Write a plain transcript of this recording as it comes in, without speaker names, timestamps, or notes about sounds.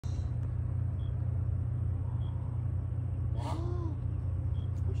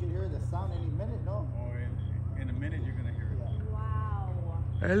sound any minute, no? Oh, in a minute you're gonna hear it. Wow.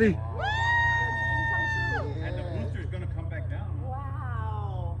 Ellie. Wow. And the booster is gonna come back down. Huh?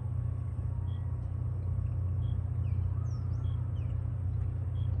 Wow.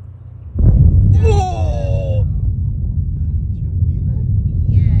 Whoa! Did you feel it?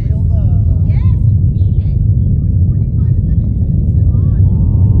 Yes. Feel the... Yes, you feel it. It was 25 seconds into on.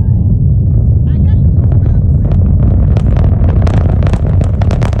 I got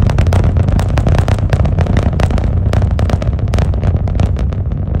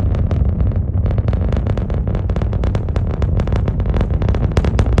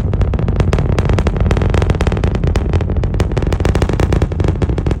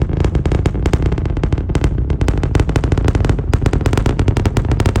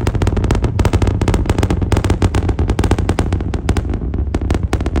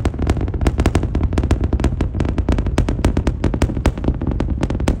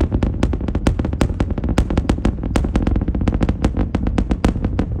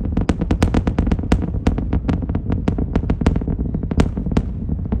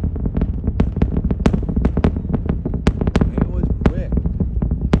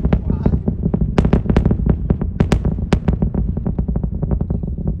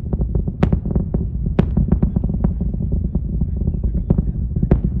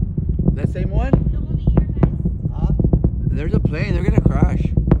Same one? Look over here, guys. Huh? There's a plane. They're gonna crash.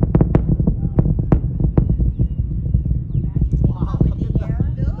 Wow, look at that.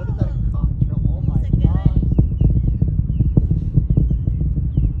 Look at that control. Oh my Looks good. god.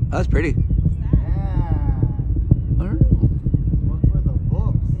 That's pretty. What's that? Yeah. I don't know. Look for the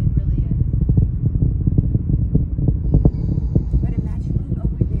books. It really is. But imagine being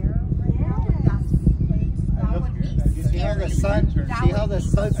over there right now with that place. That would be You see how the sun, That see how would the be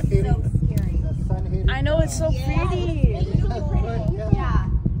sun's so hitting? scary. The sun hitting. I know, it's so Yeah. pretty. It's so pretty. Yeah.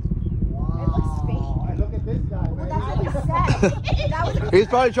 Wow. It looks fake. And look at this guy, Well, man. that's what he said. That would He's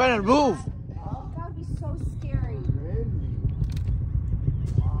probably trying to move. that would be so scary. Really?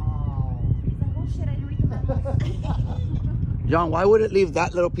 Wow. He's like, oh shit, I didn't read the memo. John, why would it leave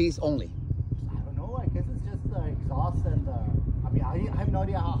that little piece only? I don't know. I guess it's just the exhaust and the. I mean, I have no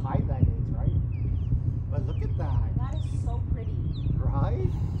idea how high that is, right? But look at that, That is so pretty. right?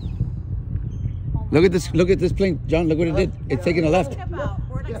 Oh my Look at this. God. Look at this plane, John. Look what it did. It's taking a left. What about?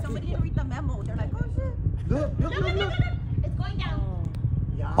 Or like somebody didn't read the memo. They're like, oh shit. Look, look, look, look. It's going down.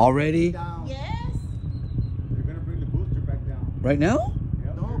 Yeah, Already? down. Yes. They're gonna bring the booster back down. Right now?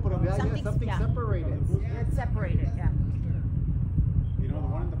 Yep. No, but yeah, Something's- something yeah. separated. It's separated, yeah. You know, the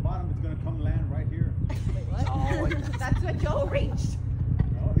one in the bottom is gonna come land right here. Wait, what? Oh, that's what Joe arranged.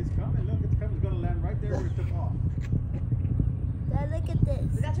 Oh, he's coming. Look, it's coming. It's gonna land right there where it took off. Dad, look at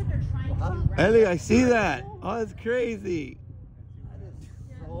this. That's what they're trying to do, right? Ellie, I see that. Oh, that's crazy.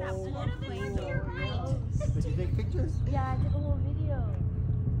 So That little bit cool. to your right. Did you take pictures? Yeah, I took a whole video.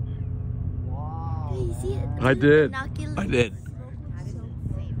 Wow. You see it? I did. Binoculars. I did. That is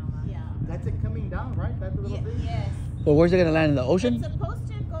insane, Mama. Yeah. That's it coming down, right? That little thing? Yes. So where's it gonna land in the It's ocean? supposed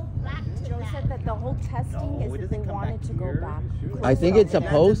to go back to Joe that. said that the whole testing No, is it that they doesn't come wanted back to go here. back. I think it's It lands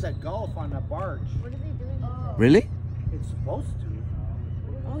supposed. in the Gulf on a barge. What are they doing? Oh. Really? It's supposed to.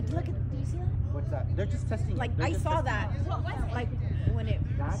 Oh, look at, do you see that? What's that? They're just testing. Like, They're I just saw testing that. What was it? Like, when it,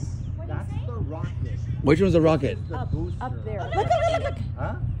 That's the rocket. Which one's the rocket? The up, booster. up there. Look at it.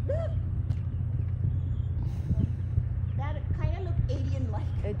 Huh? That kind of looked alien-like.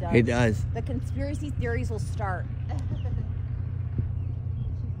 It does. It does. The conspiracy theories will start.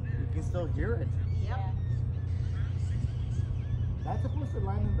 You can still hear it. Yep. That's supposed to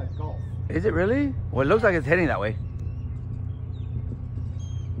land in the Gulf. Is it really? Well, it looks like it's heading that way.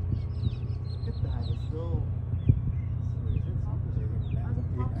 Look at that. It's still.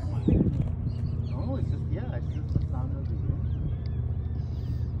 No, it's just, yeah, it's just the sound of the wind.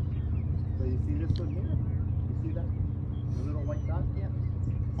 So you see this one here? You see that? The little white dot? Yeah.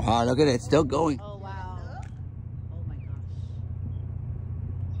 Wow, look at it. It's still going. Oh, wow. Oh, my gosh.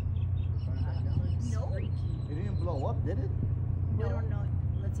 No. It didn't blow up, did it? We don't know.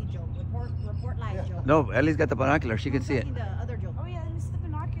 Let's see, Joe. Report live, Yeah. Joe. No, Ellie's got the binocular. She can I'm see it. talking to other Joe. Oh, yeah, this is the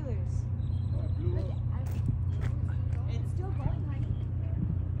binoculars. Oh, it blew up. It's still going, honey.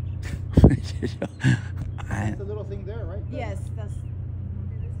 That's the little thing there, right? Yes, that's. This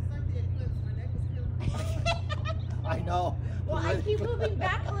is like the eclipse. My neck is killing me. I know. Well, I keep moving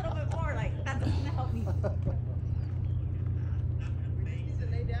back a little bit more. Like, that doesn't help me. We just need to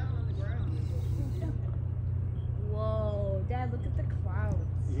lay down on the ground. Whoa, Dad, look at the clouds.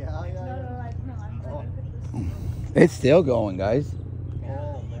 Yeah, No, yeah. no, no, I'm Oh. look at this. It's still going, guys.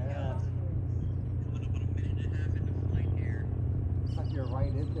 Oh, man. It's like you're right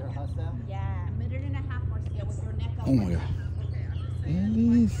in there, huh, Sam? Yeah, a minute and a half more still with your neck up. Oh my god.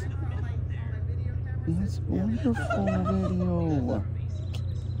 Elise. That's wonderful video.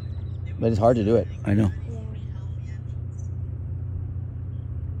 But it's hard to do it. I know.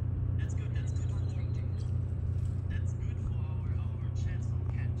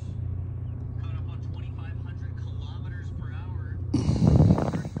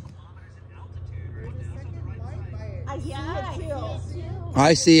 I see it too.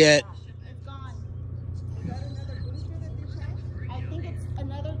 I see it. It's gone. I think it's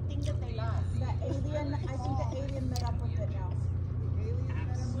another thing that they lost. The alien, I think the alien met up with it now.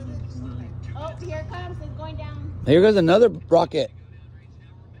 Oh, here it comes. It's going down. Here goes another rocket.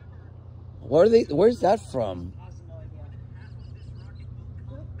 Where are they? Where's that from?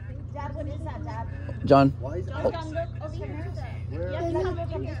 Dad, what is that, Dad? John. Why is Don't come look over here. Where? Yes, come look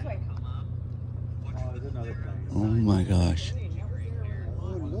from this way. Oh, there's another plane. Oh my gosh. Oh,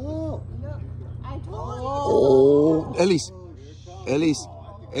 look. Look, I told Oh, Elise. Elise.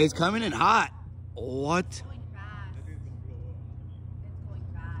 It's coming in hot. What? you. It's going fast. It's going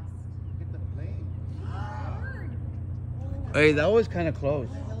fast. Look at the plane. Hey, that was kind of close.